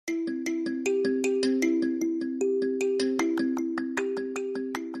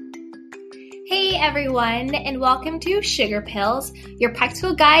everyone, and welcome to Sugar Pills, your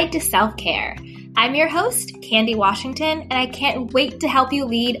practical guide to self-care. I'm your host, Candy Washington, and I can't wait to help you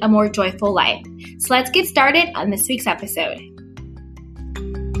lead a more joyful life. So let's get started on this week's episode.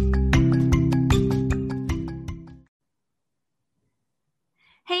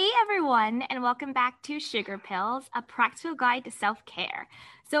 Hey everyone, and welcome back to Sugar Pills, a practical guide to self-care.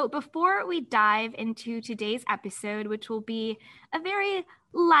 So before we dive into today's episode, which will be a very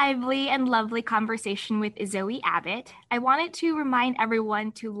lively and lovely conversation with Zoe Abbott, I wanted to remind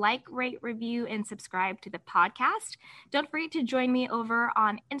everyone to like, rate, review, and subscribe to the podcast. Don't forget to join me over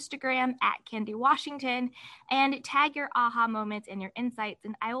on Instagram at Candy Washington and tag your aha moments and your insights,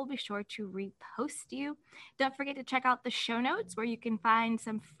 and I will be sure to repost you. Don't forget to check out the show notes where you can find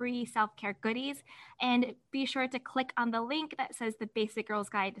some free self-care goodies, and be sure to click on the link that says The Basic Girl's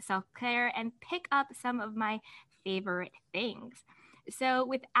Guide to Self-Care and pick up some of my favorite things. So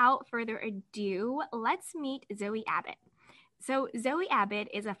without further ado, let's meet Zoe Abbott. So Zoe Abbott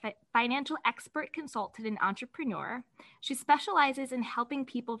is a financial expert, consultant, and entrepreneur. She specializes in helping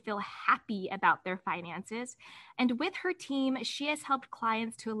people feel happy about their finances. And with her team, she has helped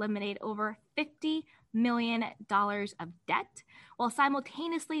clients to eliminate over $50 million of debt while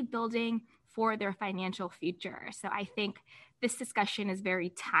simultaneously building for their financial future. So I think this discussion is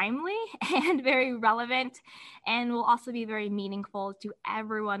very timely and very relevant and will also be very meaningful to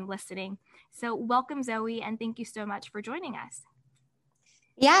everyone listening. So welcome, Zoe, and thank you so much for joining us.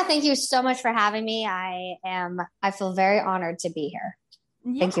 Yeah, thank you so much for having me. I feel very honored to be here.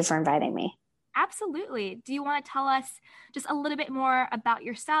 Yeah. Thank you for inviting me. Absolutely. Do you want to tell us just a little bit more about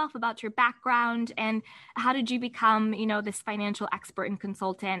yourself, about your background, and how did you become, this financial expert and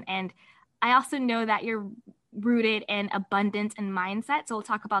consultant? And I also know that you're rooted in abundance and mindset. So we'll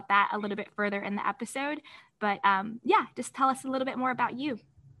talk about that a little bit further in the episode. But just tell us a little bit more about you.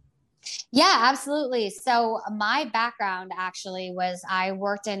 Yeah, absolutely. So my background actually was I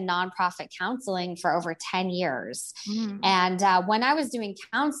worked in nonprofit counseling for over 10 years. And when I was doing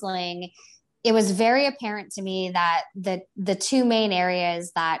counseling, it was very apparent to me that the two main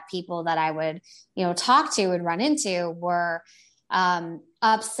areas that people that I would, talk to would run into were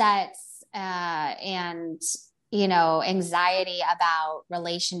upsets and, anxiety about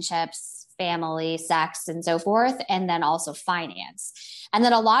relationships, family, sex, and so forth. And then also finance. And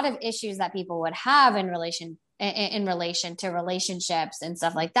then a lot of issues that people would have in relation to relationships and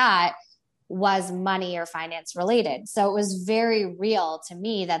stuff like that was money or finance related. So it was very real to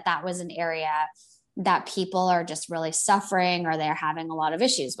me that was an area that people are just really suffering or they're having a lot of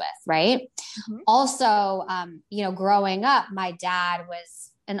issues with. Right. Mm-hmm. Also, growing up, my dad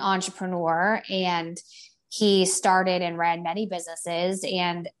was an entrepreneur and he started and ran many businesses.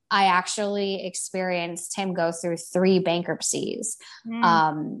 And I actually experienced him go through 3 bankruptcies.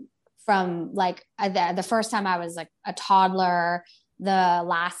 From like the first time I was like a toddler, the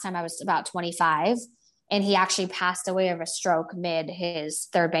last time I was about 25, and he actually passed away of a stroke mid his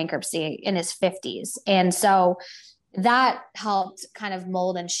 3rd bankruptcy in his 50s. And so that helped kind of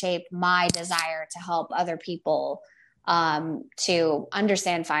mold and shape my desire to help other people to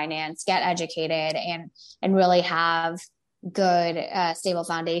understand finance, get educated, and really have good, stable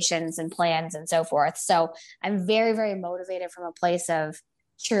foundations and plans and so forth. So I'm very, very motivated from a place of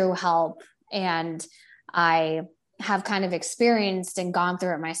true help. And I have kind of experienced and gone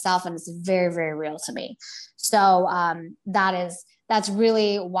through it myself, and it's very, very real to me. So that's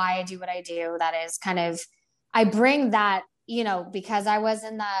really why I do what I do. That is kind of, I bring that, because I was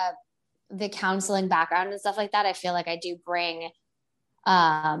in the counseling background and stuff like that, I feel like I do bring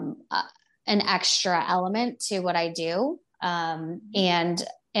an extra element to what I do. And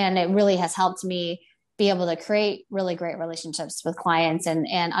it really has helped me be able to create really great relationships with clients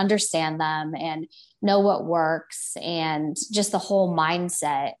and understand them and know what works and just the whole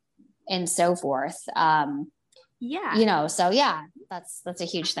mindset and so forth. So that's a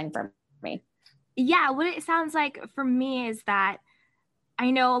huge thing for me. Yeah. What it sounds like for me is that I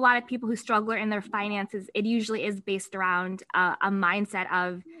know a lot of people who struggle in their finances, it usually is based around a mindset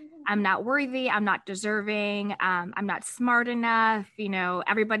of, I'm not worthy, I'm not deserving, I'm not smart enough.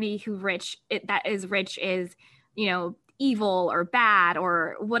 Everybody that is rich is, evil or bad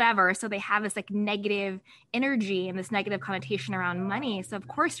or whatever. So they have this like negative energy and this negative connotation around money. So of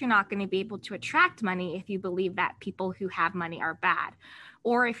course you're not going to be able to attract money if you believe that people who have money are bad,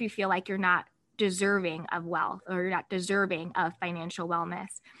 or if you feel like you're not deserving of wealth or you're not deserving of financial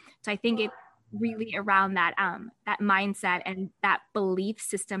wellness. So I think it's really around that mindset and that belief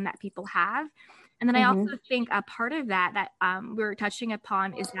system that people have. And then I also think a part of that we're touching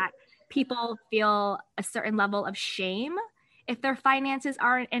upon is that people feel a certain level of shame if their finances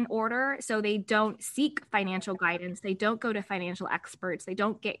aren't in order, so they don't seek financial guidance, they don't go to financial experts, they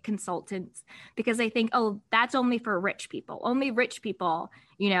don't get consultants because they think, oh, that's only for rich people. Only rich people,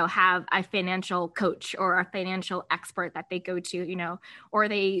 have a financial coach or a financial expert that they go to, or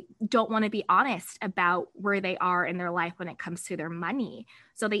they don't want to be honest about where they are in their life when it comes to their money.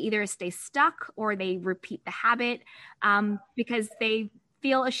 So they either stay stuck or they repeat the habit because they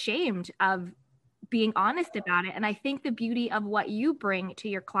feel ashamed of being honest about it. And I think the beauty of what you bring to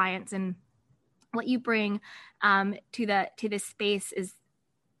your clients and what you bring to this space is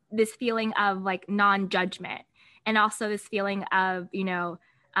this feeling of like non-judgment, and also this feeling of,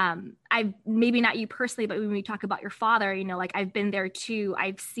 I've maybe not you personally, but when we talk about your father, like I've been there too,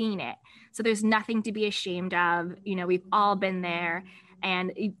 I've seen it. So there's nothing to be ashamed of. We've all been there,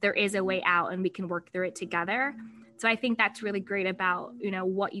 and there is a way out, and we can work through it together. So I think that's really great about,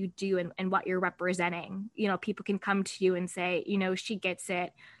 what you do and what you're representing. People can come to you and say, she gets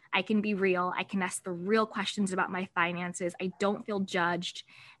it. I can be real. I can ask the real questions about my finances. I don't feel judged.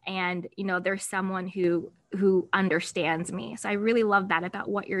 And, there's someone who understands me. So I really love that about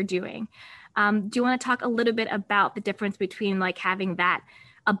what you're doing. Do you want to talk a little bit about the difference between like having that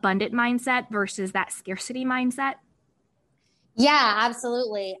abundant mindset versus that scarcity mindset? Yeah,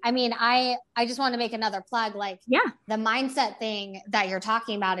 absolutely. I mean, I just want to make another plug. Like, yeah, the mindset thing that you're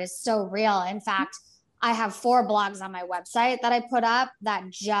talking about is so real. In fact, I have 4 blogs on my website that I put up that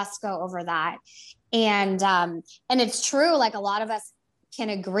just go over that. And it's true. Like, a lot of us can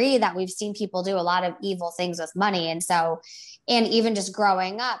agree that we've seen people do a lot of evil things with money. And even just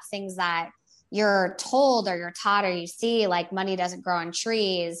growing up, things that you're told or you're taught or you see, like money doesn't grow on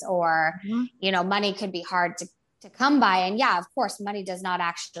trees, or, money could be hard to come by. And yeah, of course, money does not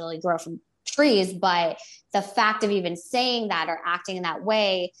actually grow from trees, but the fact of even saying that or acting in that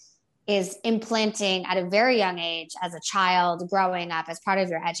way is implanting at a very young age as a child growing up as part of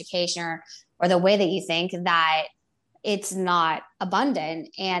your education or the way that you think that it's not abundant.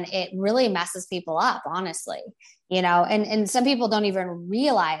 And it really messes people up, honestly, and some people don't even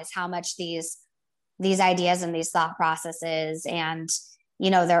realize how much these ideas and these thought processes and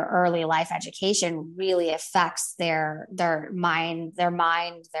their early life education really affects their mind, their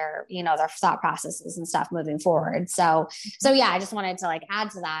thought processes and stuff moving forward. So yeah, I just wanted to like add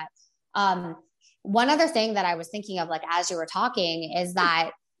to that. One other thing that I was thinking of, like, as you were talking, is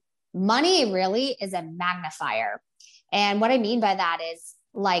that money really is a magnifier. And what I mean by that is,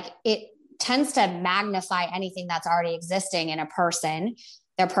 like, it tends to magnify anything that's already existing in a person,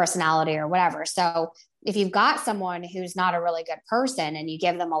 their personality or whatever. So if you've got someone who's not a really good person and you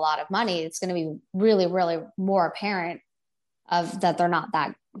give them a lot of money, it's going to be really, really more apparent of that they're not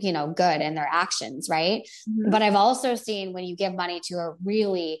that, good in their actions. Right. Mm-hmm. But I've also seen when you give money to a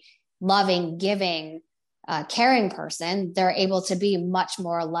really loving, giving, caring person, they're able to be much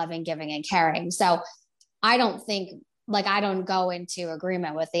more loving, giving, and caring. So I don't go into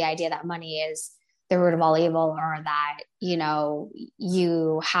agreement with the idea that money is the root of all evil, or that,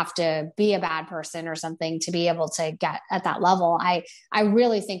 you have to be a bad person or something to be able to get at that level. I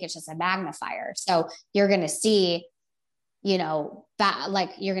really think it's just a magnifier. So you're going to see, you're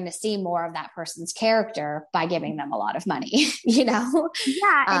going to see more of that person's character by giving them a lot of money, Yeah.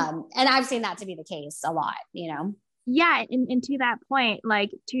 And I've seen that to be the case a lot, Yeah. And to that point,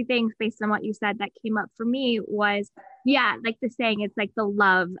 like, 2 things based on what you said that came up for me was, yeah, like the saying, it's like the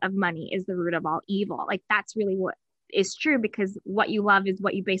love of money is the root of all evil. Like, that's really what is true, because what you love is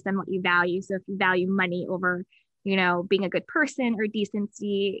what you based on what you value. So if you value money over, being a good person or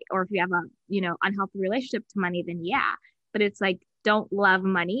decency, or if you have a, unhealthy relationship to money, then yeah. But it's like, don't love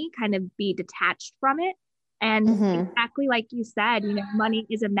money, kind of be detached from it. And exactly like you said, money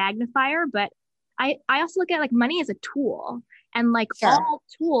is a magnifier, but I also look at like money as a tool, and like all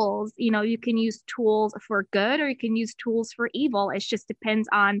tools, you can use tools for good or you can use tools for evil. It just depends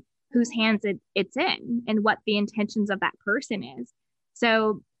on whose hands it's in and what the intentions of that person is.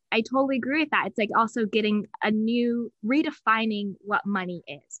 So I totally agree with that. It's like also getting redefining what money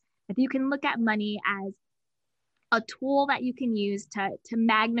is. If you can look at money as a tool that you can use to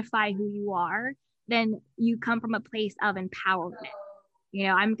magnify who you are, then you come from a place of empowerment.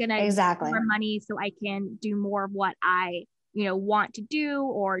 I'm going to exactly use more money so I can do more of what I, want to do,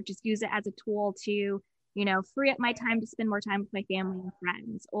 or just use it as a tool to, free up my time to spend more time with my family and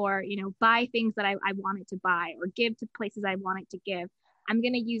friends, or, buy things that I wanted to buy, or give to places I wanted to give. I'm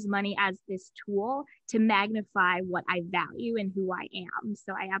going to use money as this tool to magnify what I value and who I am.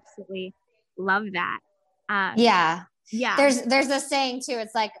 So I absolutely love that. Yeah. There's this saying too.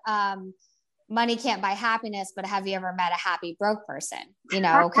 It's like, money can't buy happiness, but have you ever met a happy broke person? You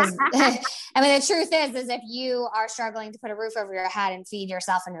know, because I mean, the truth is if you are struggling to put a roof over your head and feed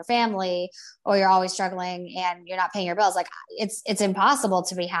yourself and your family, or you're always struggling and you're not paying your bills, like it's impossible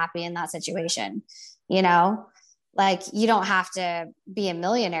to be happy in that situation. You know, like you don't have to be a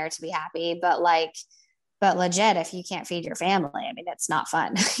millionaire to be happy, but legit, if you can't feed your family, I mean, it's not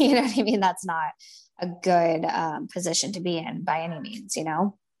fun. You know what I mean? That's not a good position to be in by any means, you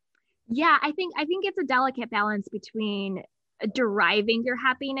know? Yeah, I think it's a delicate balance between deriving your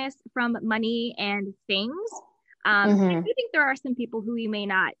happiness from money and things. I do think there are some people who you may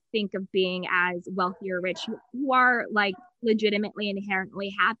not think of being as wealthy or rich who are like legitimately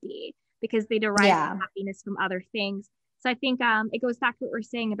inherently happy because they derive happiness from other things. So I think it goes back to what we're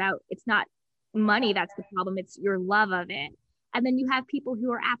saying about it's not money that's the problem, it's your love of it. And then you have people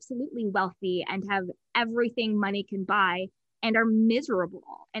who are absolutely wealthy and have everything money can buy and are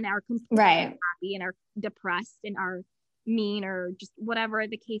miserable and are completely happy and are depressed and are mean or just whatever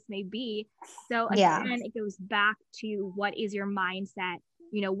the case may be. So again, it goes back to what is your mindset?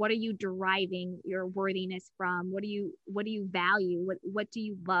 You know, what are you deriving your worthiness from? What do you value? What do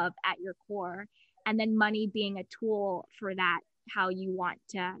you love at your core? And then money being a tool for that, how you want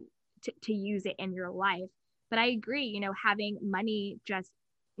to use it in your life. But I agree, you know, having money just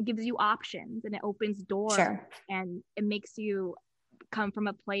gives you options and it opens doors and it makes you come from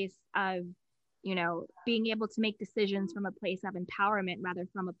a place of, you know, being able to make decisions from a place of empowerment rather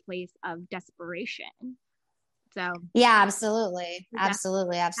from a place of desperation. So yeah, absolutely.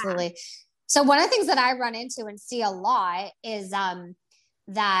 So one of the things that I run into and see a lot is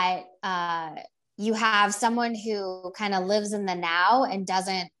that you have someone who kind of lives in the now and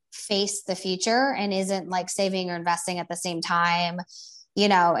doesn't face the future and isn't like saving or investing at the same time, you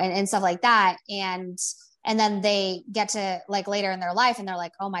know, and stuff like that. And then they get to like later in their life and they're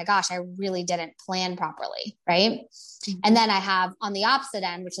like, oh my gosh, I really didn't plan properly. Right. And then I have on the opposite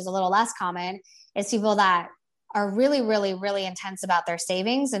end, which is a little less common, is people that are really, really, really intense about their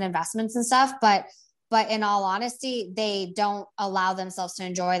savings and investments and stuff. But in all honesty, they don't allow themselves to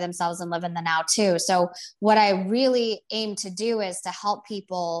enjoy themselves and live in the now too. So what I really aim to do is to help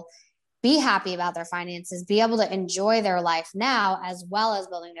people be happy about their finances, be able to enjoy their life now, as well as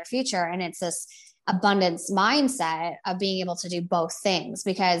building their future. And it's this abundance mindset of being able to do both things,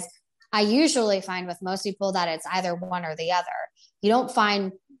 because I usually find with most people that it's either one or the other. You don't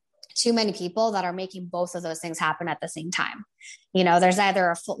find too many people that are making both of those things happen at the same time. You know, there's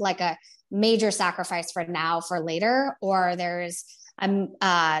either a major sacrifice for now for later, or there's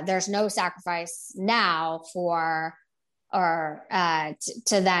no sacrifice now for, or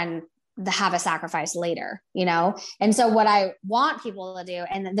to then have a sacrifice later, you know? And so what I want people to do,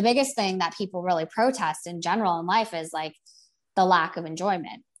 and the biggest thing that people really protest in general in life is like the lack of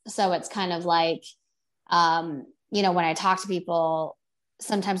enjoyment. So it's kind of like, you know, when I talk to people,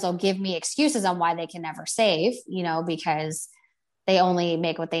 sometimes they'll give me excuses on why they can never save, you know, because they only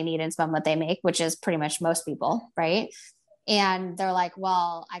make what they need and spend what they make, which is pretty much most people. Right. And they're like,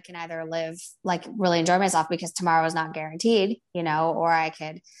 well, I can either live, like really enjoy myself because tomorrow is not guaranteed, you know, or I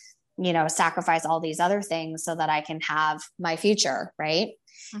could, you know, sacrifice all these other things so that I can have my future. Right.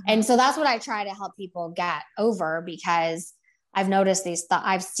 And so that's what I try to help people get over, because I've noticed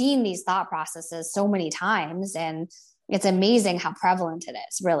I've seen these thought processes so many times, and it's amazing how prevalent it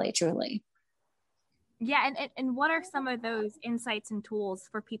is, really, truly. Yeah. And what are some of those insights and tools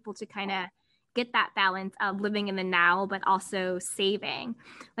for people to kind of get that balance of living in the now, but also saving?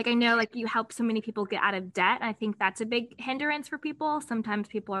 Like, I know like you help so many people get out of debt. I think that's a big hindrance for people. Sometimes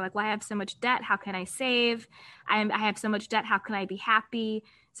people are like, well, I have so much debt. How can I save? I have so much debt. How can I be happy?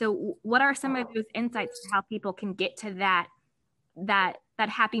 So what are some of those insights to how people can get to that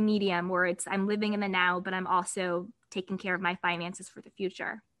happy medium where it's, I'm living in the now, but I'm also taking care of my finances for the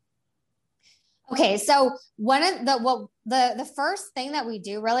future? Okay. So one of the first thing that we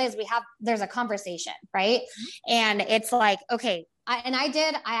do really is there's a conversation, right? And it's like, okay, I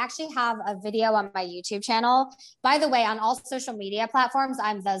actually have a video on my YouTube channel. By the way, on all social media platforms,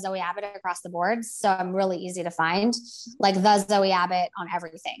 I'm the Zoe Abbott across the board. So I'm really easy to find, like the Zoe Abbott on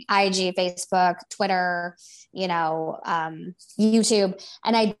everything: IG, Facebook, Twitter, you know, YouTube.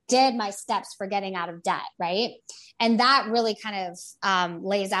 And I did my steps for getting out of debt. Right. And that really kind of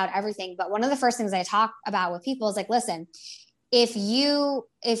lays out everything. But one of the first things I talk about with people is like, listen, if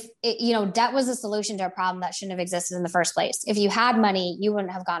debt was a solution to a problem that shouldn't have existed in the first place. If you had money, you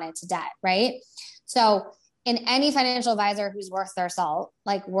wouldn't have gone into debt, right? So in any financial advisor who's worth their salt,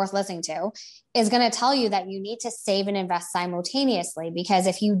 like worth listening to, is going to tell you that you need to save and invest simultaneously, because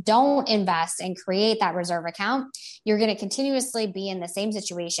if you don't invest and create that reserve account, you're going to continuously be in the same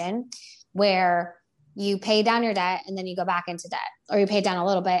situation where you pay down your debt and then you go back into debt, or you pay down a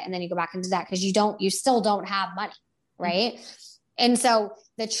little bit and then you go back into debt because you still don't have money. Right. Mm-hmm. And so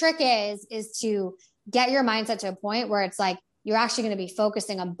the trick is to get your mindset to a point where it's like, you're actually going to be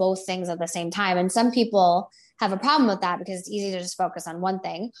focusing on both things at the same time. And some people have a problem with that because it's easy to just focus on one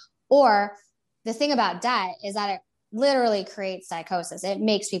thing. Or the thing about debt is that it literally creates psychosis. It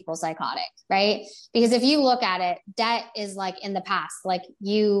makes people psychotic, right? Because if you look at it, debt is like in the past, like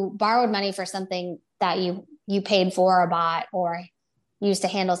you borrowed money for something that you paid for or bought, or used to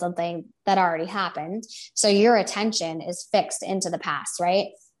handle something that already happened. So your attention is fixed into the past, right?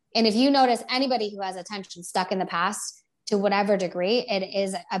 And if you notice anybody who has attention stuck in the past to whatever degree, it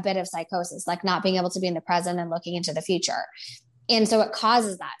is a bit of psychosis, like not being able to be in the present and looking into the future. And so it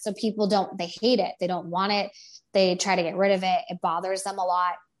causes that. So people they hate it. They don't want it. They try to get rid of it. It bothers them a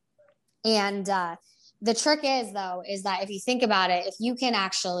lot. And the trick is that if you think about it, if you can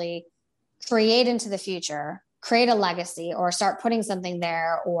actually create into the future, create a legacy, or start putting something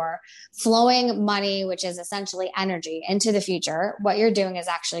there, or flowing money, which is essentially energy, into the future, what you're doing is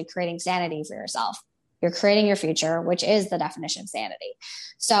actually creating sanity for yourself. You're creating your future, which is the definition of sanity.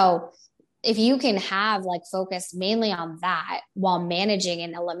 So if you can have focus mainly on that while managing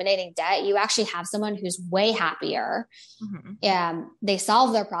and eliminating debt, you actually have someone who's way happier. Mm-hmm. They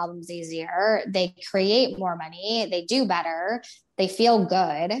solve their problems easier. They create more money. They do better. They feel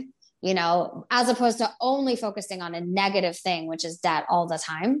good, as opposed to only focusing on a negative thing, which is debt all the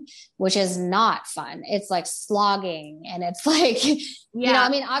time, which is not fun. It's like slogging. And it's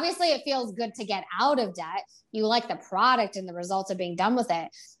obviously it feels good to get out of debt. You like the product and the results of being done with it.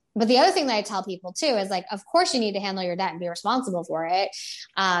 But the other thing that I tell people too is of course you need to handle your debt and be responsible for it.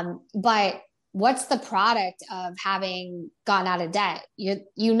 But what's the product of having gotten out of debt? You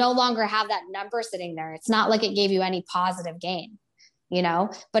no longer have that number sitting there. It's not like it gave you any positive gain,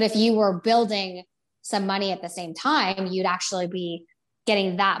 but if you were building some money at the same time, you'd actually be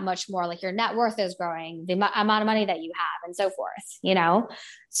getting that much more, like your net worth is growing, the amount of money that you have, and so forth,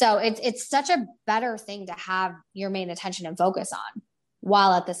 So it's such a better thing to have your main attention and focus on,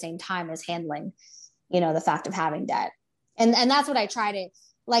 while at the same time is handling, the fact of having debt. And that's what I try to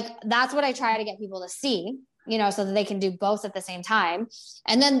get people to see, so that they can do both at the same time.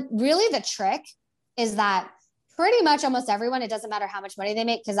 And then really the trick is that pretty much almost everyone, it doesn't matter how much money they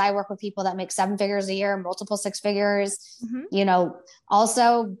make, because I work with people that make 7 figures a year, multiple 6 figures, mm-hmm.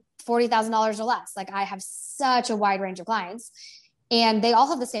 Also $40,000 or less. I have such a wide range of clients. And they all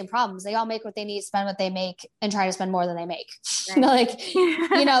have the same problems. They all make what they need, spend what they make, and try to spend more than they make. Right.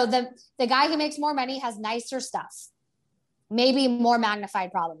 The guy who makes more money has nicer stuff, maybe more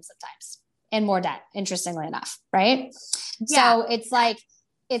magnified problems sometimes, and more debt, interestingly enough. Right. Yeah. So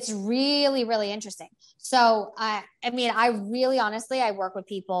it's really, really interesting. So, I really, honestly, I work with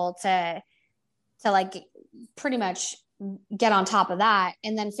people to pretty much get on top of that,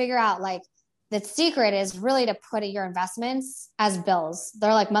 and then figure out the secret is really to put your investments as bills.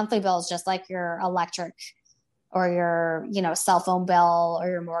 They're like monthly bills, just like your electric or your, cell phone bill or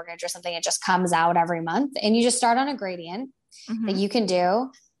your mortgage or something. It just comes out every month, and you just start on a gradient mm-hmm. that you can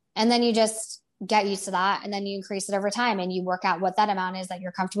do. And then you just get used to that. And then you increase it over time, and you work out what that amount is that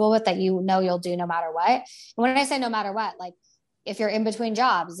you're comfortable with, that you'll do no matter what. And when I say no matter what, if you're in between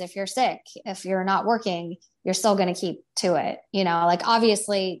jobs, if you're sick, if you're not working, you're still going to keep to it.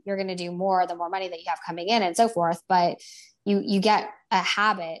 Obviously you're going to do more, the more money that you have coming in and so forth, but you get a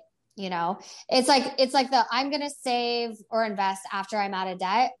habit, it's like I'm going to save or invest after I'm out of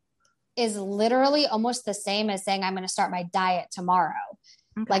debt is literally almost the same as saying I'm going to start my diet tomorrow.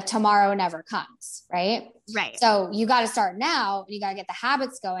 Okay. Tomorrow never comes. Right. So you got to start now, and you got to get the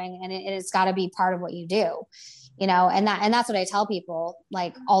habits going, and it's got to be part of what you do. And that's what I tell people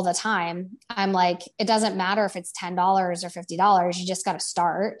all the time. I'm it doesn't matter if it's $10 or $50. You just got to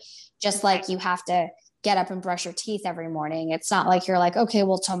start, just like you have to get up and brush your teeth every morning. It's not like you're okay,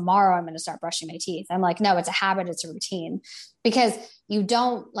 well, tomorrow I'm going to start brushing my teeth. I'm no, it's a habit. It's a routine, because you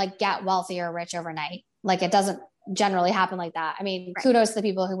don't get wealthy or rich overnight. It doesn't generally happen like that. Right. Kudos to the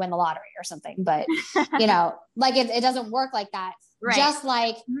people who win the lottery or something, but it doesn't work like that. Right. Just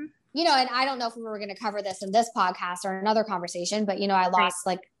mm-hmm. And I don't know if we were going to cover this in this podcast or another conversation, but I lost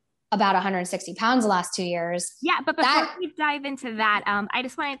about 160 pounds the last 2 years. Yeah. But before we dive into that, I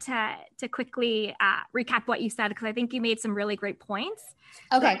just wanted to quickly recap what you said, because I think you made some really great points.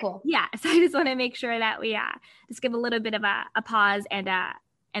 Okay, cool. Yeah. So I just want to make sure that we just give a little bit of a pause and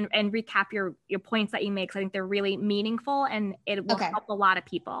recap your points that you make, because I think they're really meaningful, and it will help a lot of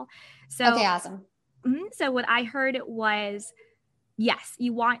people. So, okay, awesome. Mm-hmm, so what I heard was, yes,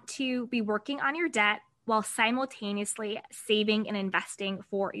 you want to be working on your debt while simultaneously saving and investing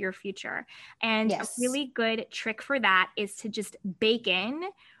for your future. And a Yes. really good trick for that is to just bake in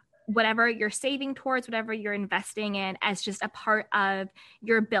whatever you're saving towards, whatever you're investing in, as just a part of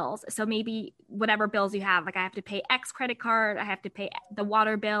your bills. So maybe whatever bills you have, like I have to pay X credit card, I have to pay the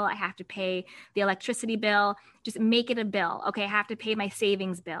water bill, I have to pay the electricity bill, just make it a bill. Okay, I have to pay my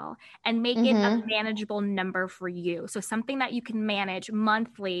savings bill, and make it a manageable number for you. So something that you can manage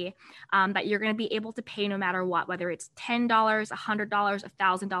monthly, that you're going to be able to pay no matter what, whether it's $10, $100,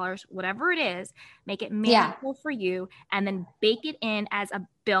 $1,000, whatever it is, make it manageable for you, and then bake it in as a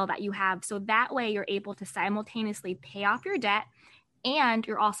bill that you have. So that way you're able to simultaneously pay off your debt, and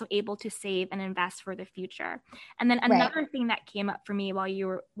you're also able to save and invest for the future. And then another thing that came up for me while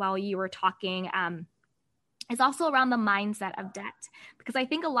you were talking, is also around the mindset of debt, because I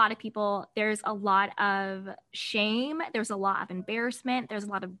think a lot of people, there's a lot of shame, there's a lot of embarrassment, there's a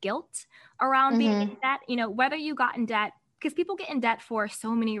lot of guilt around being in debt. You know, whether you got in debt, because people get in debt for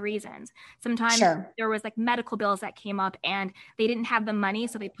so many reasons. Sometimes there was like medical bills that came up and they didn't have the money,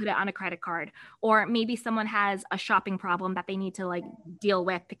 so they put it on a credit card. Or maybe someone has a shopping problem that they need to like deal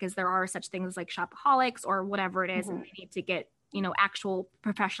with, because there are such things like shopaholics or whatever it is, and they need to get, you know, actual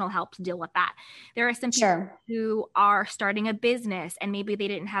professional help to deal with that. There are some people who are starting a business and maybe they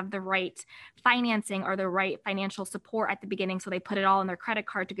didn't have the right financing or the right financial support at the beginning. So they put it all on their credit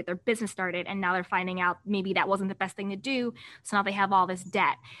card to get their business started. And now they're finding out maybe that wasn't the best thing to do. So now they have all this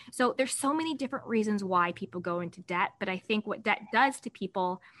debt. So there's so many different reasons why people go into debt. But I think what debt does to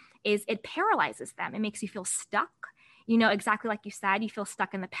people is it paralyzes them. It makes you feel stuck. You know, exactly like you said, you feel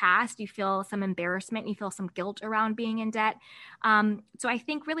stuck in the past, you feel some embarrassment, you feel some guilt around being in debt. So I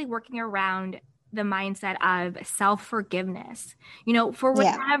think really working around the mindset of self-forgiveness, you know, for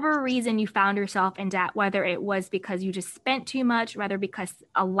whatever reason you found yourself in debt, whether it was because you just spent too much, whether because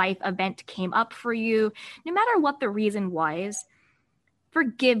a life event came up for you, no matter what the reason was,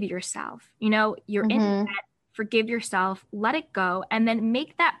 forgive yourself. You know, you're in debt. Forgive yourself, let it go, and then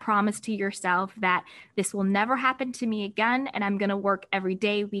make that promise to yourself that this will never happen to me again. And I'm going to work every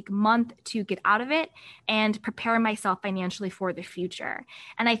day, week, month to get out of it and prepare myself financially for the future.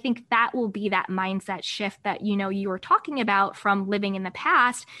 And I think that will be that mindset shift that, you know, you were talking about, from living in the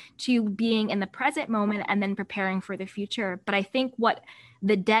past to being in the present moment and then preparing for the future. But I think what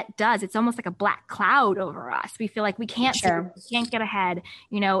the debt does, it's almost like a black cloud over us. We feel like we can't we can't get ahead,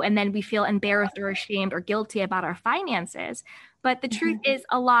 you know, and then we feel embarrassed or ashamed or guilty about our finances. But the truth is,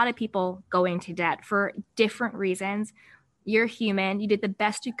 a lot of people go into debt for different reasons. You're human. You did the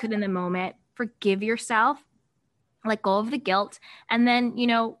best you could in the moment. Forgive yourself, let go of the guilt, and then, you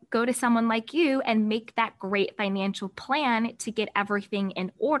know, go to someone like you and make that great financial plan to get everything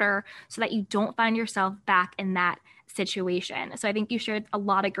in order so that you don't find yourself back in that situation. So I think you shared a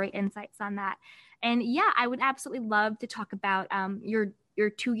lot of great insights on that. And yeah, I would absolutely love to talk about your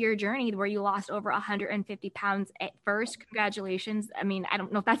 2-year journey where you lost over 150 pounds at first. Congratulations. I mean, I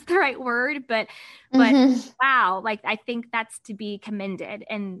don't know if that's the right word, but wow, like I think that's to be commended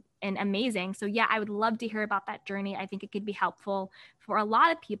and amazing. So yeah, I would love to hear about that journey. I think it could be helpful for a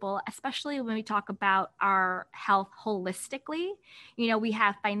lot of people, especially when we talk about our health holistically. You know, we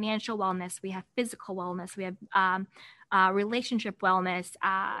have financial wellness, we have physical wellness, we have relationship wellness.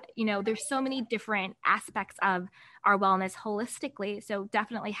 You know, there's so many different aspects of our wellness holistically. So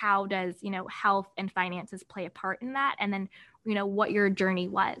definitely, how does, you know, health and finances play a part in that? And then, you know, what your journey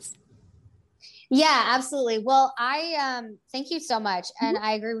was. Yeah, absolutely. Well, I thank you so much, and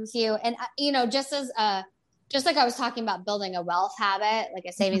I agree with you. And you know, just like I was talking about building a wealth habit, like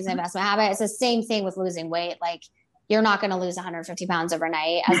a savings investment habit, it's the same thing with losing weight. Like, you're not going to lose 150 pounds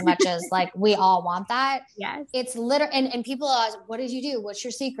overnight, as much as like we all want that. Yes. It's literally, and people ask, what did you do? What's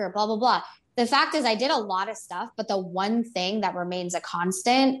your secret? Blah, blah, blah. The fact is, I did a lot of stuff, but the one thing that remains a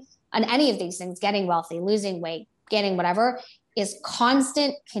constant on any of these things, getting wealthy, losing weight, getting whatever, is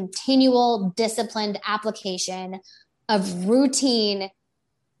constant, continual, disciplined application of routine,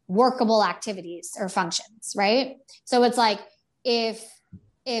 workable activities or functions, right? So it's like, if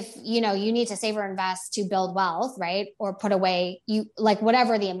you know, you need to save or invest to build wealth, right? Or put away, you like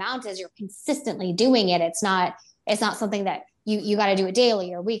whatever the amount is, you're consistently doing it. It's not something that you got to do it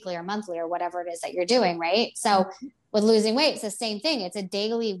daily or weekly or monthly or whatever it is that you're doing, right? So with losing weight, it's the same thing. It's a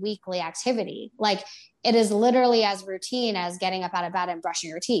daily, weekly activity. Like, it is literally as routine as getting up out of bed and brushing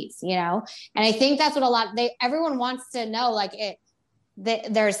your teeth, you know? And I think that's what everyone wants to know, like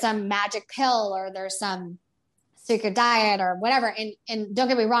there's some magic pill or there's some secret diet or whatever. And don't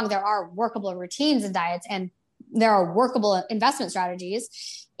get me wrong, there are workable routines and diets, and there are workable investment strategies.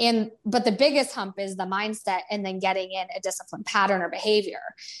 But the biggest hump is the mindset and then getting in a disciplined pattern or behavior.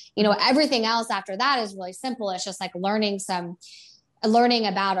 Everything else after that is really simple. It's just like learning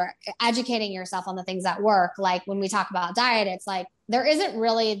about or educating yourself on the things that work. Like when we talk about diet, it's like, there isn't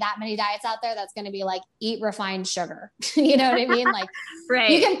really that many diets out there that's going to be like, eat refined sugar. You know what I mean? Like, right.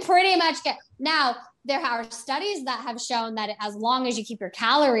 You can pretty much now there are studies that have shown that as long as you keep your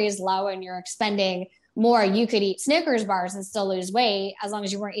calories low and you're expending more, you could eat Snickers bars and still lose weight as long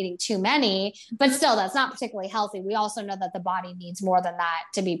as you weren't eating too many, but still that's not particularly healthy. We also know that the body needs more than that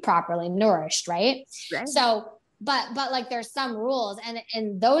to be properly nourished. Right. So, but like there's some rules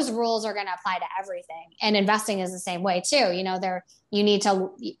and those rules are going to apply to everything, and investing is the same way too. You need to,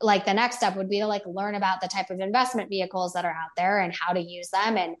 like, the next step would be to like learn about the type of investment vehicles that are out there and how to use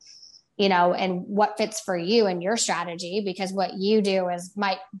them, and and what fits for you and your strategy, because what you do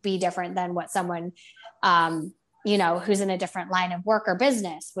might be different than what someone, who's in a different line of work or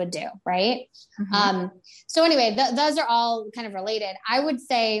business would do. Right. Mm-hmm. So anyway, those are all kind of related. I would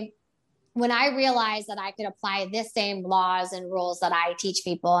say when I realized that I could apply the same laws and rules that I teach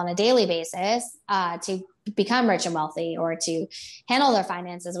people on a daily basis, to become rich and wealthy or to handle their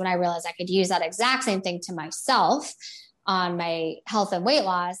finances, when I realized I could use that exact same thing to myself on my health and weight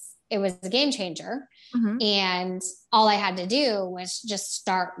loss, it was a game changer. Mm-hmm. And all I had to do was just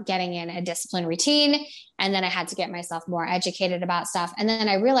start getting in a disciplined routine. And then I had to get myself more educated about stuff. And then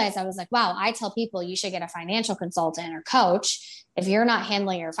I realized, I was like, wow, I tell people you should get a financial consultant or coach if you're not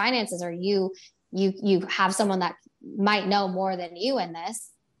handling your finances, or you have someone that might know more than you in this.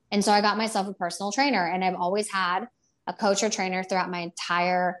 And so I got myself a personal trainer, and I've always had a coach or trainer throughout my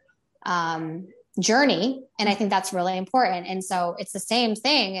entire journey. And I think that's really important. And so it's the same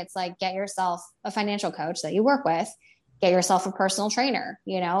thing. It's like, get yourself a financial coach that you work with, get yourself a personal trainer.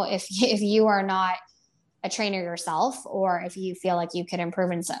 If you are not a trainer yourself, or if you feel like you could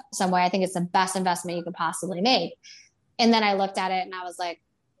improve in some way, I think it's the best investment you could possibly make. And then I looked at it and I was like,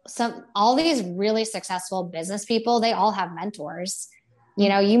 all these really successful business people, they all have mentors.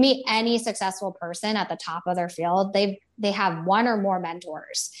 You meet any successful person at the top of their field, they have one or more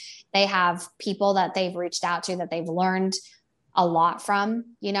mentors. They have people that they've reached out to, that they've learned a lot from,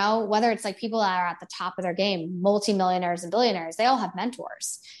 whether it's like people that are at the top of their game, multimillionaires and billionaires, they all have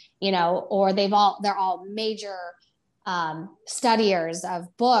mentors, or they're all major studiers of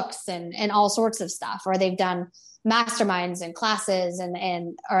books and all sorts of stuff, or they've done masterminds and classes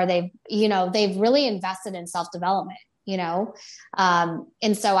or they've really invested in self-development,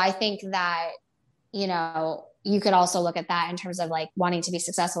 and so I think that, you could also look at that in terms of like wanting to be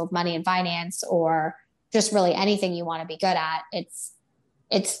successful with money and finance, or just really anything you want to be good at.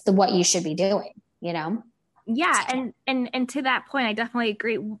 It's what you should be doing, Yeah. And to that point, I definitely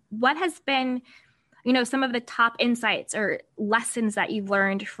agree. What has been, some of the top insights or lessons that you've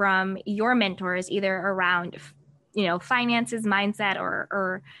learned from your mentors, either around, finances, mindset,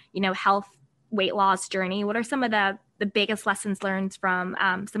 or health, weight loss journey? What are some of the biggest lessons learned from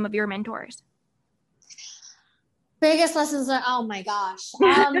some of your mentors? Biggest lessons are, oh my gosh.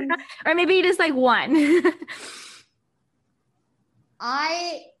 Or maybe just like one.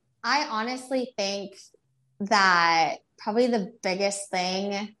 I honestly think that probably the biggest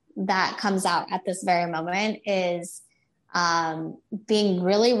thing that comes out at this very moment is being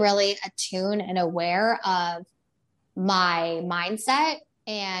really, really attuned and aware of my mindset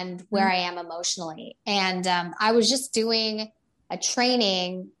and where I am emotionally. And I was just doing a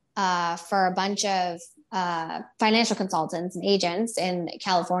training for a bunch of financial consultants and agents in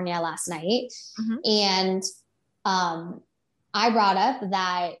California last night. Mm-hmm. And I brought up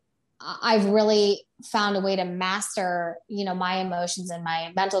that I've really found a way to master, my emotions and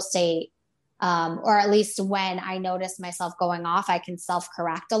my mental state. Or at least when I notice myself going off, I can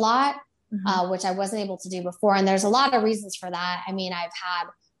self-correct a lot, which I wasn't able to do before. And there's a lot of reasons for that. I mean, I've had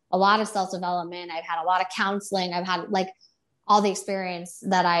a lot of self-development. I've had a lot of counseling. I've had like all the experience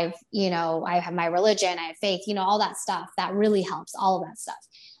that I have my religion, I have faith, all that stuff that really helps, all of that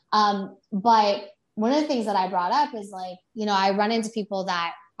stuff. But one of the things that I brought up is like, I run into people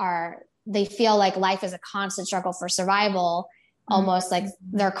that they feel like life is a constant struggle for survival, almost like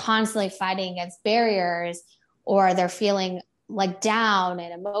they're constantly fighting against barriers, or they're feeling like down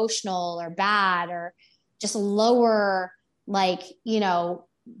and emotional or bad, or just lower, like,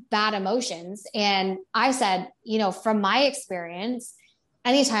 bad emotions. And I said, from my experience,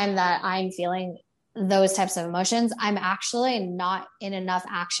 anytime that I'm feeling those types of emotions, I'm actually not in enough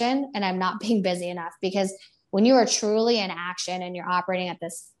action, and I'm not being busy enough, because when you are truly in action and you're operating at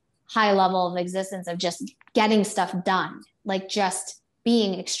this high level of existence of just getting stuff done, like just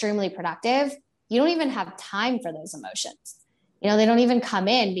being extremely productive, you don't even have time for those emotions. You know, they don't even come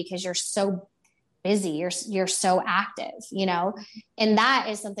in because you're so busy, you're so active, you know. And that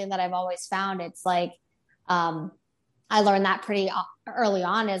is something that I've always found. It's like, I learned that pretty early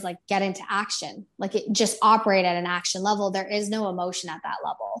on, is like, get into action, like it just operate at an action level. There is no emotion at that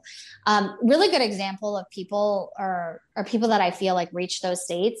level. Really good example of people, or people that I feel like reach those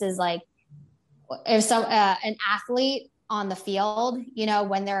states, is like, if an athlete on the field, you know,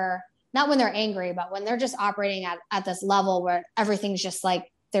 when they're not, when they're angry, but when they're just operating at this level where everything's just like,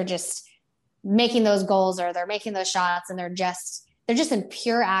 they're just making those goals, or they're making those shots, and they're just in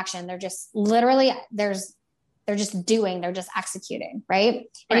pure action. They're just literally, they're just doing, they're just executing. Right.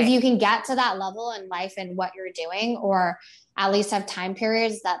 And if you can get to that level in life and what you're doing, or at least have time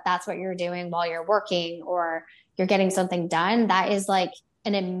periods that's what you're doing while you're working or you're getting something done, that is like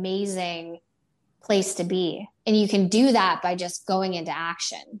an amazing place to be. And you can do that by just going into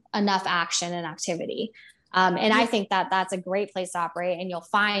action, enough action and activity. And I think that that's a great place to operate. And you'll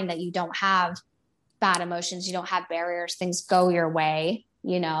find that you don't have bad emotions. You don't have barriers. Things go your way,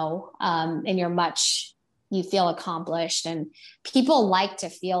 you know, and you feel accomplished. And people like to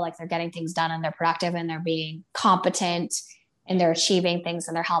feel like they're getting things done and they're productive and they're being competent and they're achieving things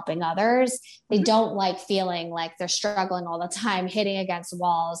and they're helping others. They don't like feeling like they're struggling all the time, hitting against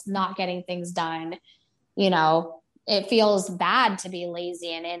walls, not getting things done. You know, it feels bad to be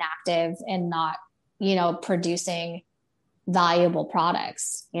lazy and inactive and not, you know, producing valuable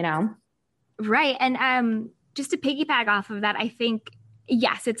products, you know? Right. And just to piggyback off of that, I think,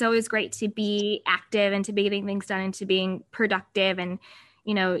 yes, it's always great to be active and to be getting things done and to being productive and,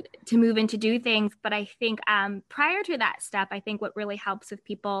 you know, to move and to do things. But I think prior to that step, I think what really helps with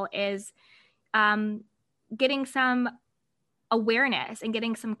people is getting some awareness and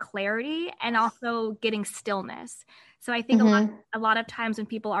getting some clarity, and also getting stillness. So I think a lot of times when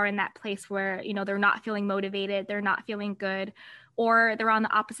people are in that place where, you know, they're not feeling motivated, they're not feeling good, or they're on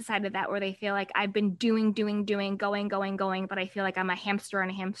the opposite side of that where they feel like, I've been doing, going, but I feel like I'm a hamster on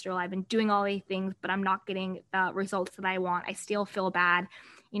a hamster wheel. I've been doing all these things, but I'm not getting the results that I want. I still feel bad.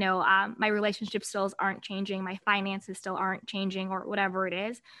 You know, my relationship still aren't changing. My finances still aren't changing, or whatever it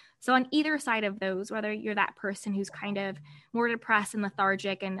is. So on either side of those, whether you're that person who's kind of more depressed and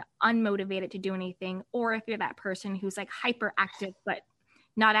lethargic and unmotivated to do anything, or if you're that person who's like hyperactive but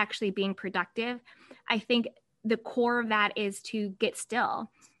not actually being productive, I think the core of that is to get still,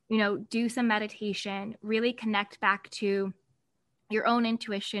 you know, do some meditation, really connect back to your own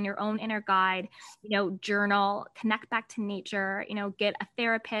intuition, your own inner guide, you know, journal, connect back to nature, you know, get a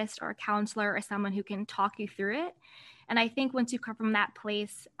therapist or a counselor or someone who can talk you through it. And I think once you come from that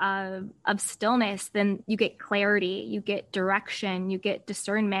place of stillness, then you get clarity, you get direction, you get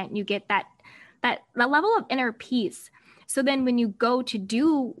discernment, you get that level of inner peace. So then when you go to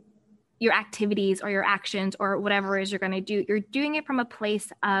do your activities or your actions or whatever it is you're going to do, you're doing it from a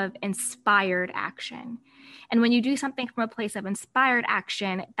place of inspired action. And when you do something from a place of inspired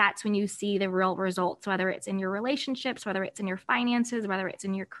action, that's when you see the real results, whether it's in your relationships, whether it's in your finances, whether it's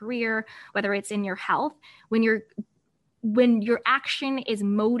in your career, whether it's in your health. When your action is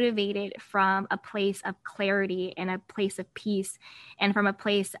motivated from a place of clarity and a place of peace and from a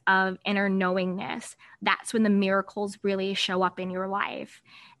place of inner knowingness, that's when the miracles really show up in your life.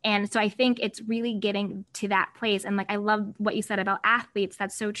 And so I think it's really getting to that place. And like, I love what you said about athletes.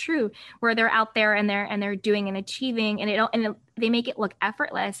 That's so true, where they're out there and they're doing and achieving, and they make it look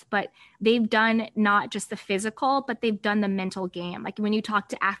effortless, but they've done not just the physical, but they've done the mental game. Like when you talk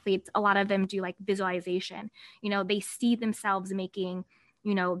to athletes, a lot of them do like visualization. You know, they see themselves making,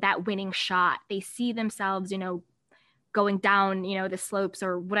 you know, that winning shot. They see themselves, you know, going down, you know, the slopes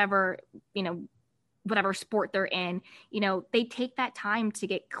or whatever, you know, whatever sport they're in. You know, they take that time to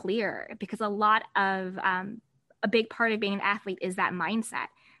get clear, because a lot of a big part of being an athlete is that mindset.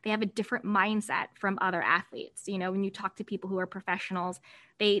 They have a different mindset from other athletes. You know, when you talk to people who are professionals,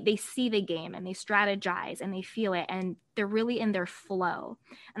 they see the game and they strategize and they feel it and they're really in their flow.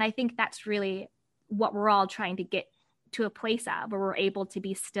 And I think that's really what we're all trying to get to a place of, where we're able to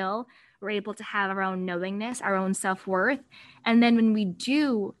be still, we're able to have our own knowingness, our own self-worth. And then when we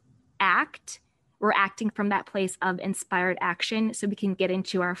do act, we're acting from that place of inspired action, so we can get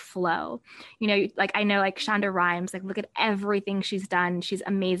into our flow. You know, like I know like Shonda Rhimes, like look at everything she's done. She's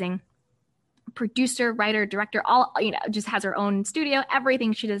amazing. Producer, writer, director, all, you know, just has her own studio,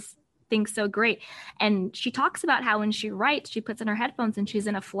 everything she does thinks so great. And she talks about how when she writes, she puts in her headphones and she's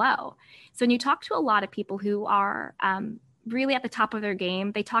in a flow. So when you talk to a lot of people who are really at the top of their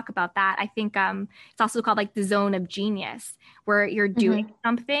game, they talk about that. I think it's also called like the zone of genius, where you're doing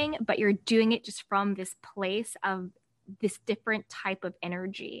something, but you're doing it just from this place of this different type of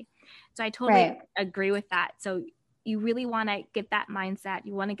energy. So I totally Right. agree with that. So you really want to get that mindset.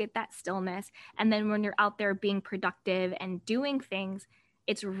 You want to get that stillness. And then when you're out there being productive and doing things,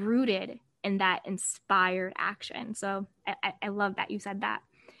 it's rooted in that inspired action. So I love that you said that.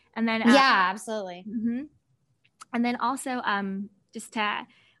 And then, Yeah, absolutely. mhm. And then also, just to,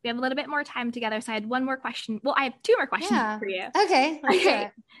 we have a little bit more time together. So I had one more question. Well, I have two more questions Yeah. for you. Okay. Let's hear Okay.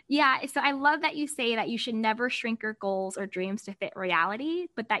 it. Yeah. So I love that you say that you should never shrink your goals or dreams to fit reality,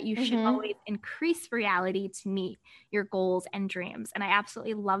 but that you should Mm-hmm. always increase reality to meet your goals and dreams. And I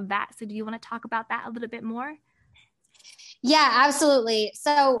absolutely love that. So do you want to talk about that a little bit more? Yeah, absolutely.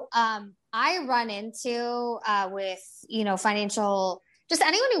 So I run into with, financial, just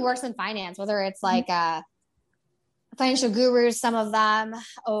anyone who works in finance, whether it's Mhm. like financial gurus, some of them,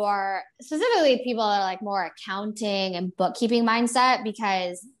 or specifically people that are like more accounting and bookkeeping mindset.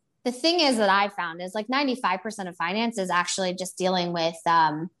 Because the thing is that I found is like 95% of finance is actually just dealing with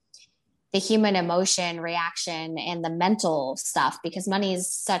the human emotion reaction and the mental stuff, because money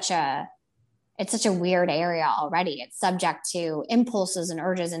is it's such a weird area already. It's subject to impulses and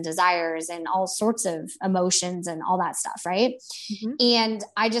urges and desires and all sorts of emotions and all that stuff, right? Mhm. And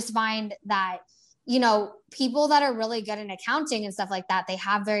I just find that, people that are really good in accounting and stuff like that, they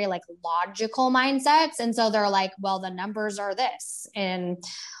have very like logical mindsets. And so they're like, well, the numbers are this. And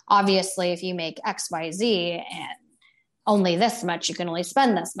obviously, if you make XYZ and only this much, you can only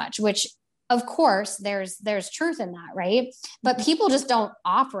spend this much, which of course there's truth in that, right? But Mhm. people just don't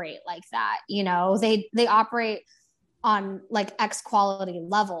operate like that. They operate on like X quality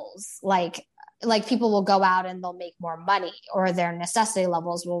levels. Like people will go out and they'll make more money, or their necessity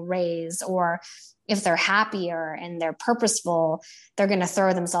levels will raise, or if they're happier and they're purposeful, they're going to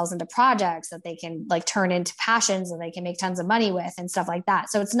throw themselves into projects that they can like turn into passions that they can make tons of money with and stuff like that.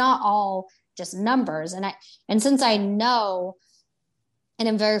 So it's not all just numbers. And since I know and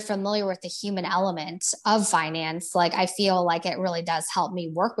I'm very familiar with the human element of finance, like I feel like it really does help me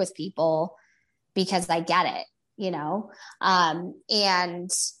work with people because I get it, you know?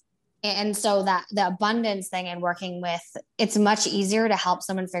 And so that the abundance thing and working with, it's much easier to help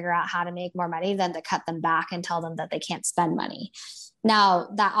someone figure out how to make more money than to cut them back and tell them that they can't spend money. Now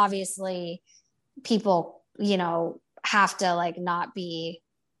that obviously people, have to like not be,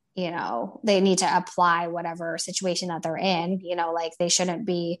 they need to apply whatever situation that they're in, like they shouldn't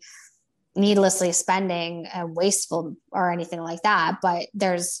be needlessly spending and wasteful or anything like that. But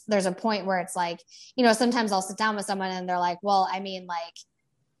there's a point where it's like, sometimes I'll sit down with someone and they're like, well, I mean, like,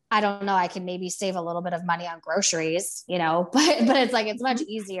 I don't know, I can maybe save a little bit of money on groceries, but it's like, it's much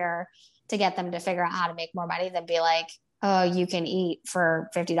easier to get them to figure out how to make more money than be like, oh, you can eat for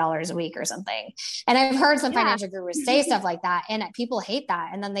 $50 a week or something. And I've heard some Yeah. financial gurus say stuff like that, and people hate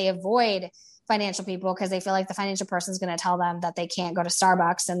that. And then they avoid financial people because they feel like the financial person is going to tell them that they can't go to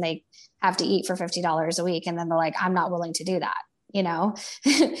Starbucks and they have to eat for $50 a week. And then they're like, I'm not willing to do that, you know?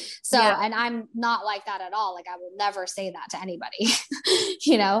 So, Yeah. and I'm not like that at all. Like I will never say that to anybody,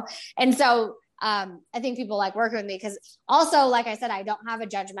 you know? And so, I think people like working with me because also, like I said, I don't have a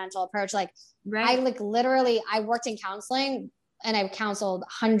judgmental approach. Like I Right. like literally, I worked in counseling and I've counseled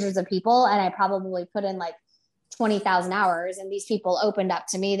hundreds of people, and I probably put in like 20,000 hours. And these people opened up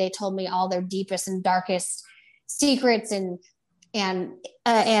to me. They told me all their deepest and darkest secrets and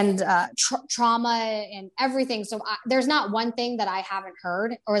trauma and everything. So there's not one thing that I haven't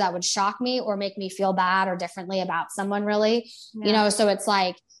heard or that would shock me or make me feel bad or differently about someone, really. Yeah. So it's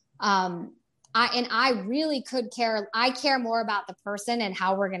like, I really could care. I care more about the person and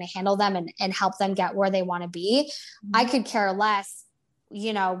how we're going to handle them and help them get where they want to be. Mhm. I could care less,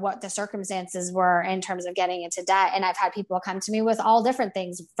 what the circumstances were in terms of getting into debt. And I've had people come to me with all different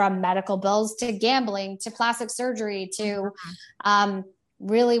things, from medical bills to gambling to plastic surgery to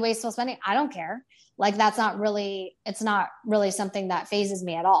really wasteful spending. I don't care. Like it's not really something that phases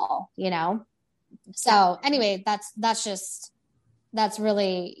me at all, So anyway, that's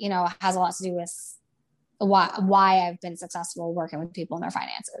really, has a lot to do with why I've been successful working with people in their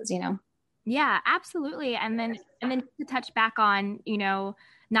finances. Yeah, absolutely. And then to touch back on,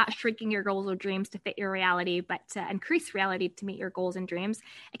 not shrinking your goals or dreams to fit your reality, but to increase reality to meet your goals and dreams.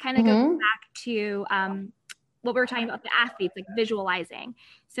 It kind of goes Mm-hmm. back to what we were talking about, the athletes, like visualizing.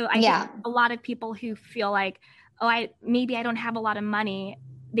 So I think Yeah. a lot of people who feel like, oh, I don't have a lot of money,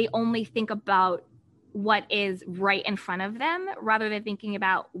 they only think about what is right in front of them rather than thinking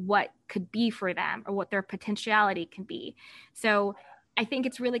about what could be for them or what their potentiality can be. So I think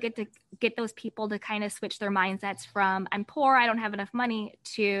it's really good to get those people to kind of switch their mindsets from I'm poor, I don't have enough money,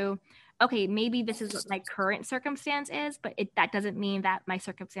 to okay, maybe this is what my current circumstance is, but that doesn't mean that my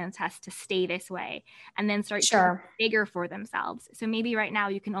circumstance has to stay this way, and then start dreaming Sure. bigger for themselves. So maybe right now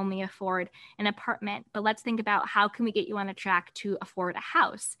you can only afford an apartment, but let's think about how can we get you on a track to afford a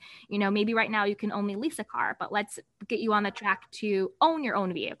house. Maybe right now you can only lease a car, but let's get you on the track to own your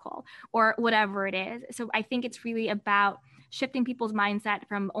own vehicle or whatever it is. So I think it's really about shifting people's mindset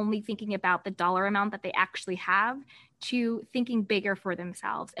from only thinking about the dollar amount that they actually have to thinking bigger for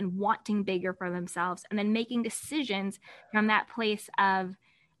themselves and wanting bigger for themselves, and then making decisions from that place of,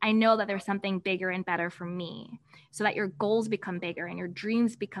 I know that there's something bigger and better for me, so that your goals become bigger and your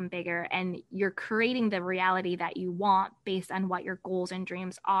dreams become bigger, and you're creating the reality that you want based on what your goals and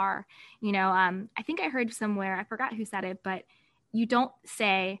dreams are. I think I heard somewhere, I forgot who said it, but you don't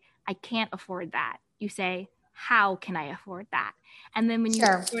say, I can't afford that. You say, how can I afford that? And then when you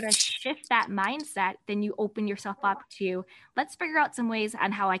Sure. sort of shift that mindset, then you open yourself up to, let's figure out some ways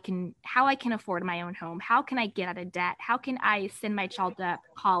on how I can afford my own home. How can I get out of debt? How can I send my child to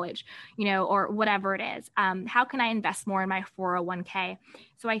college, or whatever it is? How can I invest more in my 401k?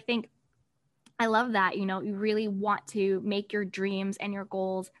 So I think I love that, you really want to make your dreams and your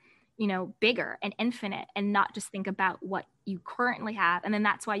goals, bigger and infinite, and not just think about what you currently have. And then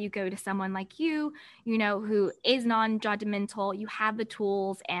that's why you go to someone like you, who is non-judgmental. You have the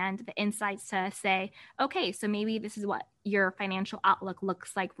tools and the insights to say, okay, so maybe this is what your financial outlook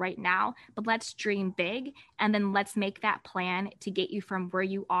looks like right now, but let's dream big. And then let's make that plan to get you from where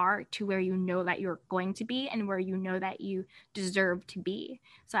you are to where you know that you're going to be and where you know that you deserve to be.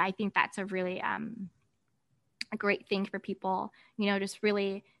 So I think that's a really a great thing for people, just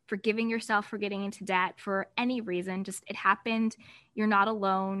really forgiving yourself for getting into debt for any reason. Just, it happened. You're not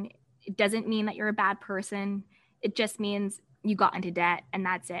alone. It doesn't mean that you're a bad person. It just means you got into debt, and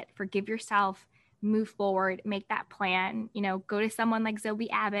that's it. Forgive yourself, move forward, make that plan, go to someone like Zoe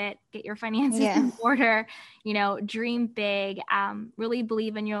Abbott, get your finances in order, dream big, really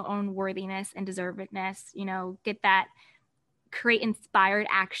believe in your own worthiness and deservedness, get that, create inspired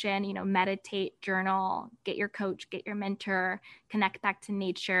action, meditate, journal, get your coach, get your mentor, connect back to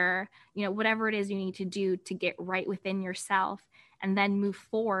nature, whatever it is you need to do to get right within yourself, and then move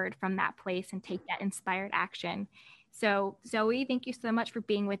forward from that place and take that inspired action. So Zoe, thank you so much for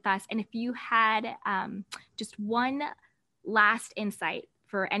being with us. And if you had just one last insight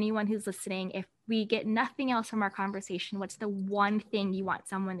for anyone who's listening, if we get nothing else from our conversation, what's the one thing you want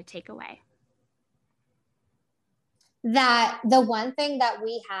someone to take away? That the one thing that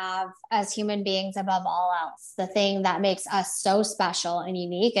we have as human beings above all else, the thing that makes us so special and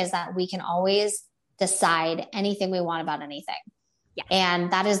unique, is that we can always decide anything we want about anything. Yeah.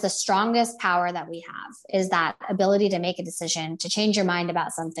 And that is the strongest power that we have, is that ability to make a decision, to change your mind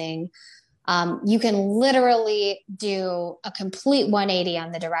about something. You can literally do a complete 180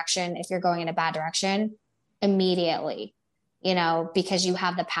 on the direction if you're going in a bad direction immediately, because you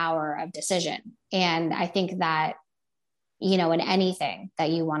have the power of decision. And I think that, in anything that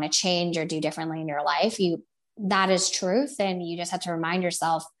you want to change or do differently in your life, that is truth. And you just have to remind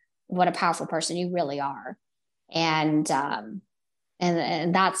yourself what a powerful person you really are. And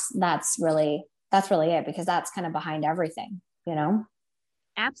that's really it, because that's kind of behind everything,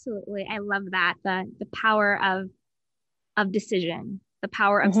 Absolutely. I love that. The power of decision, the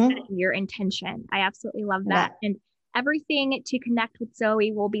power of setting your intention. I absolutely love that. Yeah. And everything to connect with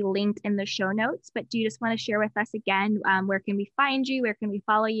Zoe will be linked in the show notes, but do you just want to share with us again, where can we find you? Where can we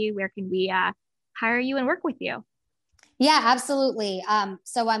follow you? Where can we hire you and work with you? Yeah, absolutely.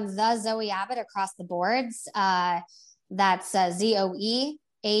 So I'm the Zoe Abbott across the boards. That's ZoeAbbott,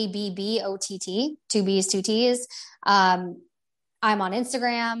 2 B's, 2 T's. I'm on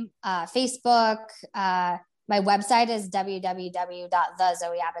Instagram, Facebook, my website is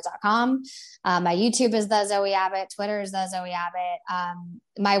www.thezoeabbott.com. My YouTube is The Zoe Abbott. Twitter is The Zoe Abbott.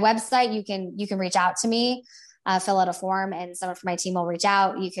 My website, you can reach out to me, fill out a form, and someone from my team will reach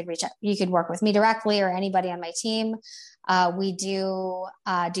out. You could work with me directly or anybody on my team. We do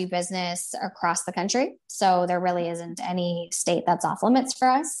business across the country, so there really isn't any state that's off limits for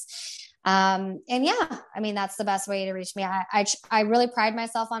us. And yeah, I mean, that's the best way to reach me. I really pride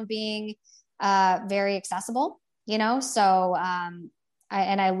myself on being very accessible, so I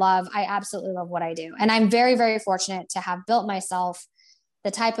absolutely love what I do. And I'm very, very fortunate to have built myself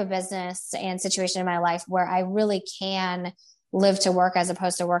the type of business and situation in my life where I really can live to work as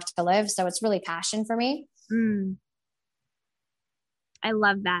opposed to work to live. So it's really passion for me. I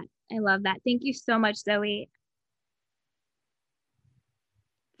love that. I love that. Thank you so much, Zoe.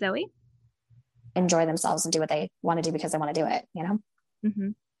 Zoe? Enjoy themselves and do what they want to do because they want to do it, Mm-hmm.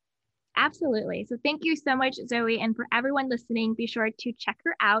 Absolutely. So thank you so much, Zoe. And for everyone listening, be sure to check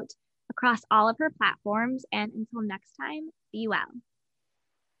her out across all of her platforms. And until next time, be well.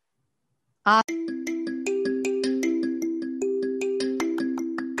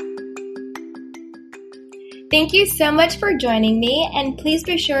 Thank you so much for joining me, and please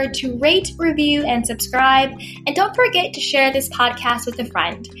be sure to rate, review, and subscribe. And don't forget to share this podcast with a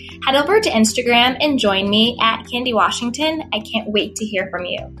friend. Head over to Instagram and join me at Candy Washington. I can't wait to hear from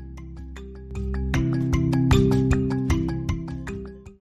you.